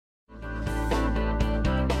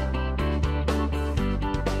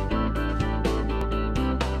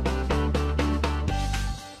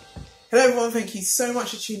Hello everyone, thank you so much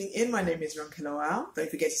for tuning in. My name is Ronke Lowell. Don't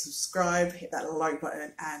forget to subscribe, hit that like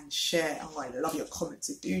button and share. Oh, I love your comments,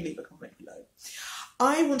 so do leave a comment below.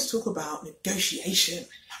 I want to talk about negotiation. I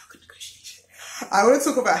love a good negotiation. I want to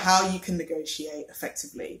talk about how you can negotiate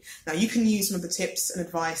effectively. Now you can use some of the tips and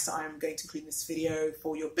advice that I'm going to include in this video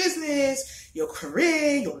for your business, your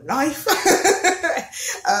career, your life.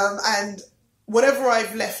 And whatever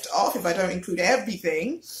I've left off, if I don't include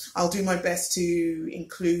everything, I'll do my best to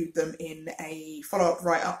include them in a follow-up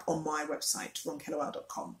write-up on my website,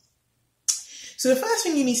 ronkelowell.com. So the first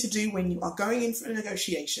thing you need to do when you are going in for a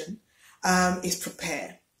negotiation is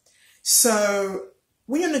prepare. So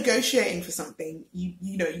when you're negotiating for something,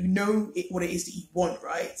 you know what it is that you want,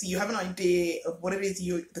 right? So you have an idea of what it is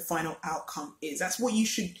the final outcome is. That's what you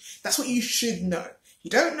should know. You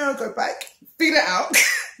don't know, go back, figure it out.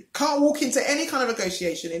 You can't walk into any kind of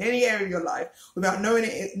negotiation in any area of your life without knowing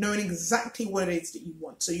exactly what it is that you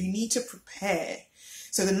want. So you need to prepare.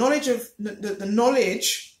 So the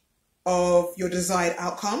knowledge of your desired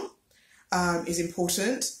outcome is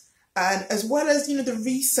important, and as well as the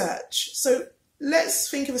research. So let's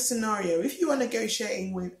think of a scenario. If you are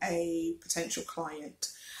negotiating with a potential client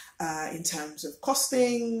in terms of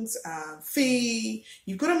costings, fee,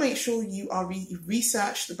 you've got to make sure you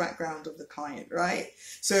research the background of the client, right?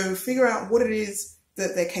 So figure out what it is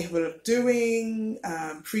that they're capable of doing,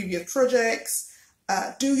 previous projects,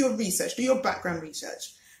 do your research, do your background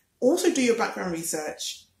research. Also do your background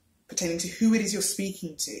research pertaining to who it is you're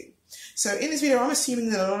speaking to. So in this video, I'm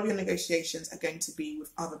assuming that a lot of your negotiations are going to be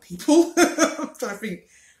with other people. I'm trying to think,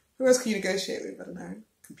 who else can you negotiate with? I don't know.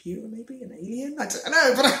 Computer, maybe an alien, I don't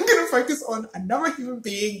know, but I'm going to focus on another human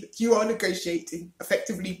being that you are negotiating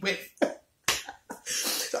effectively with.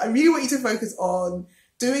 So I really want you to focus on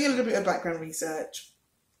doing a little bit of background research.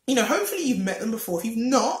 Hopefully you've met them before. If you've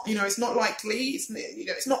not, it's not likely, it's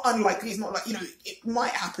not unlikely, it's not like, it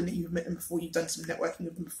might happen that you've met them before, you've done some networking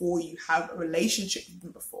with them before, you have a relationship with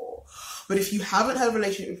them before. But if you haven't had a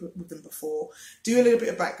relationship with them before, do a little bit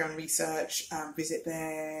of background research, visit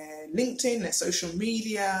their LinkedIn, their social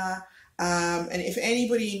media, and if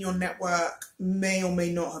anybody in your network may or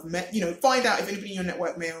may not have met, find out if anybody in your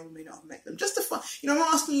network may or may not have met them. Just to find, I'm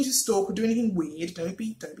not asking you to stalk or do anything weird. Don't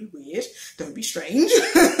be weird. Don't be strange.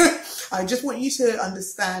 I just want you to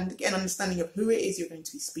get an understanding of who it is you're going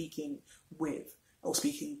to be speaking with or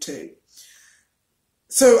speaking to.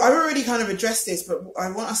 So I've already kind of addressed this, but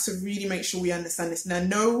I want us to really make sure we understand this. Now,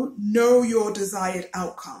 know your desired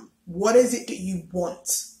outcome. What is it that you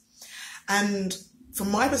want? And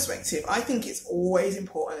from my perspective, I think it's always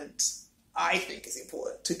important.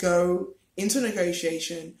 To go into a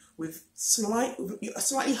negotiation with a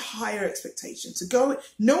slightly higher expectation. To go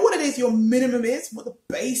know what it is your minimum is, what the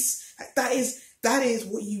base that is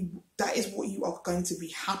what you are going to be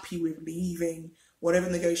happy with leaving whatever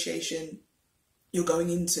negotiation you're going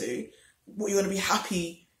into. What you're going to be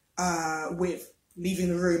happy with leaving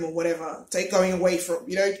the room or whatever. Going away from.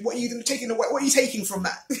 What are you taking away? What are you taking from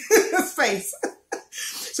that space?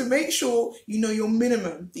 So make sure you know your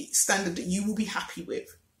minimum, the standard that you will be happy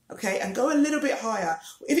with, okay? And go a little bit higher.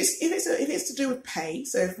 If it's to do with pay,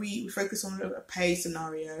 so if we focus on a pay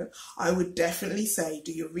scenario, I would definitely say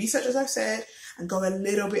do your research, as I've said, and go a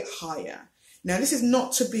little bit higher. Now, this is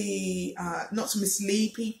not to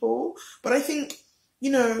mislead people, but I think,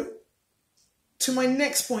 to my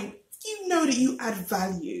next point, that you add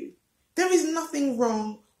value. There is nothing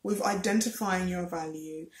wrong with identifying your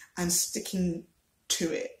value and sticking to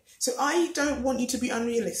it. So I don't want you to be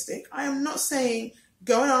unrealistic. I am not saying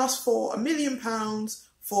go and ask for £1 million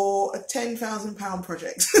for a £10,000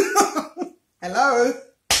 project. Hello.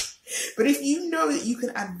 But if you know that you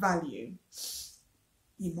can add value,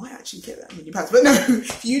 you might actually get that £1 million. But no,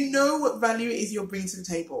 if you know what value it is you're bringing to the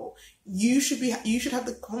table, you should have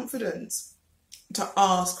the confidence to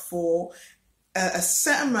ask for a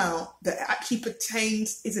set amount that actually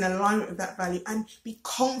is in alignment with that value, and be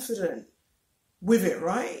confident with it,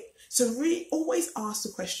 right? So really always ask the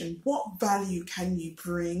question, what value can you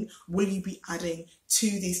bring, will you be adding to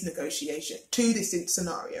this negotiation, to this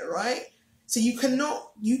scenario, right? So you can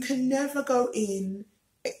never go in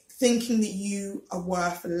thinking that you are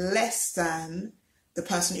worth less than the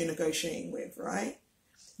person you're negotiating with, right?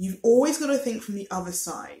 You've always got to think from the other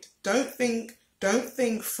side. Don't think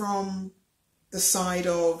from the side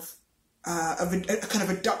of a kind of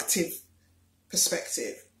reductive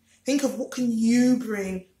perspective. Think of what can you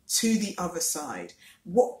bring to the other side.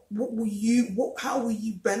 How will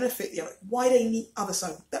you benefit the other? Why they need other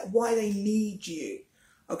side? Why they need you?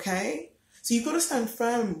 Okay. So you've got to stand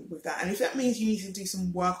firm with that. And if that means you need to do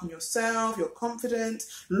some work on yourself, your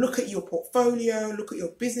confidence, look at your portfolio, look at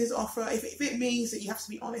your business offer. If it means that you have to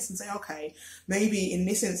be honest and say, okay, maybe in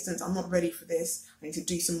this instance, I'm not ready for this. I need to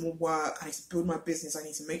do some more work. I need to build my business. I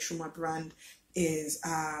need to make sure my brand is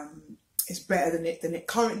better than it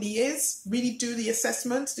currently is. Really do the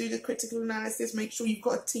assessment, do the critical analysis, make sure you've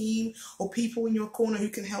got a team or people in your corner who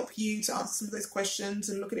can help you to answer some of those questions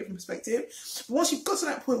and look at it from perspective. But once you've got to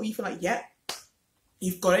that point where you feel like, yeah,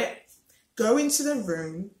 you've got it, go into the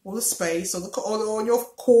room or the space or on your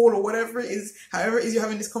call or whatever it is, however it is you're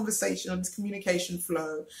having this conversation or this communication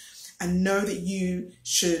flow, and know that you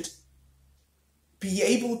should be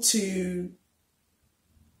able to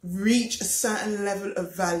reach a certain level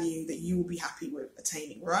of value that you will be happy with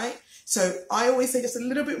attaining, right? So I always say just a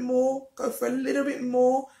little bit more, go for a little bit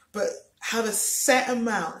more, but have a set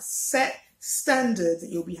amount, set standard that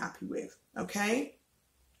you'll be happy with, okay?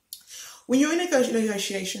 When you're in a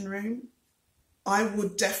negotiation room, I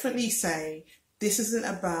would definitely say this isn't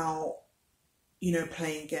about,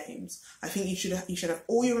 playing games. I think you should have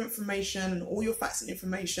all your information and all your facts and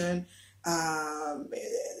information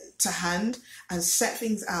to hand and set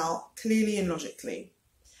things out clearly and logically.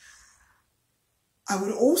 I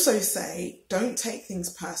would also say don't take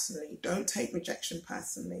things personally. Don't take rejection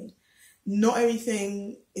personally. Not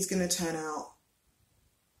everything is going to turn out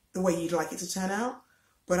the way you'd like it to turn out,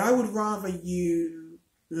 but I would rather you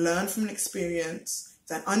learn from an experience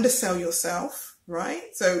than undersell yourself,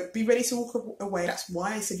 right? So be ready to walk away. That's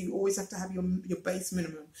why I said you always have to have your base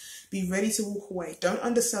minimum. Be ready to walk away. Don't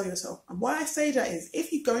undersell yourself. And why I say that is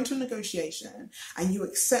if you go into a negotiation and you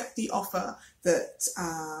accept the offer that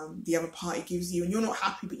the other party gives you and you're not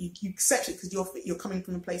happy, but you accept it because you're coming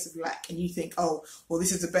from a place of lack and you think, oh, well,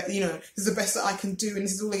 this is the best, this is the best that I can do and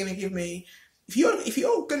this is all they're going to give me. If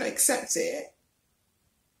you're going to accept it,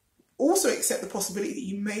 also accept the possibility that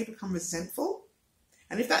you may become resentful.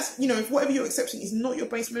 And if that's, if whatever you're accepting is not your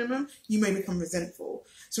base minimum, you may become resentful.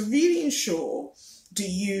 So really ensure, do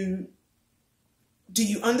you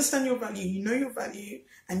understand your value, you know your value,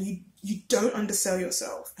 and you don't undersell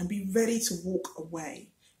yourself, and be ready to walk away.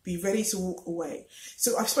 Be ready to walk away.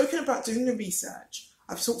 So I've spoken about doing the research.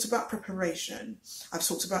 I've talked about preparation. I've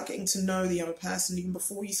talked about getting to know the other person even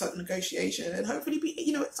before you start the negotiation. And hopefully,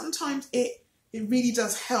 sometimes it really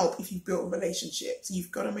does help if you've built a relationship. So you've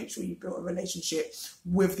got to make sure you've built a relationship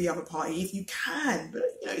with the other party if you can. But,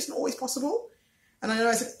 it's not always possible. And I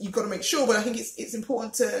know you've got to make sure, but I think it's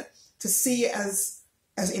important to see it as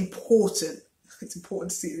important. It's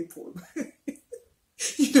important to see it as important.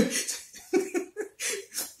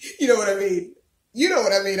 You know what I mean? You know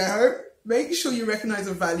what I mean, I hope. Make sure you recognize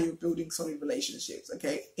the value of building solid relationships,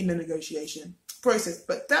 okay, in the negotiation process.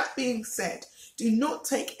 But that being said, do not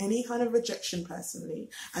take any kind of rejection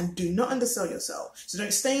personally and do not undersell yourself. So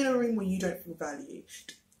don't stay in a room where you don't feel value.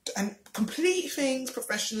 And complete things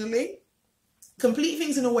professionally, complete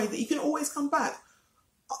things in a way that you can always come back.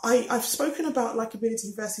 I've spoken about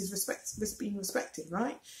likability versus being respected,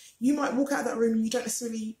 right? You might walk out of that room and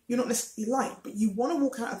you're not necessarily liked, but you want to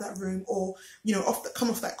walk out of that room or, come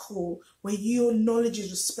off that call where your knowledge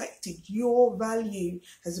is respected, your value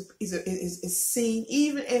is seen,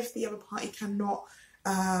 even if the other party cannot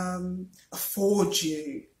afford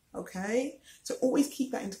you, okay? So always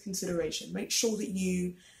keep that into consideration. Make sure that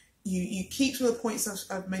you keep some of the points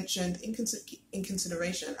I've mentioned in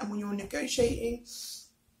consideration, and when you're negotiating,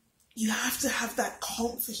 you have to have that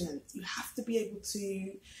confidence. You have to be able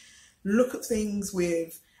to look at things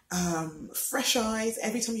with fresh eyes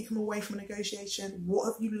every time you come away from a negotiation. What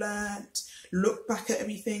have you learned? Look back at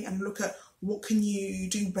everything and look at what can you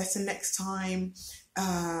do better next time.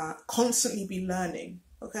 Constantly be learning,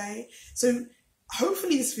 okay? So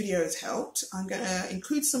hopefully this video has helped. I'm going to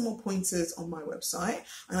include some more pointers on my website,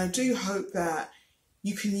 and I do hope that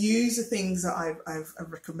you can use the things that I've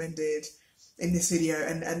recommended in this video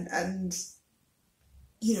and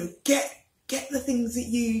get the things that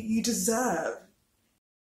you deserve.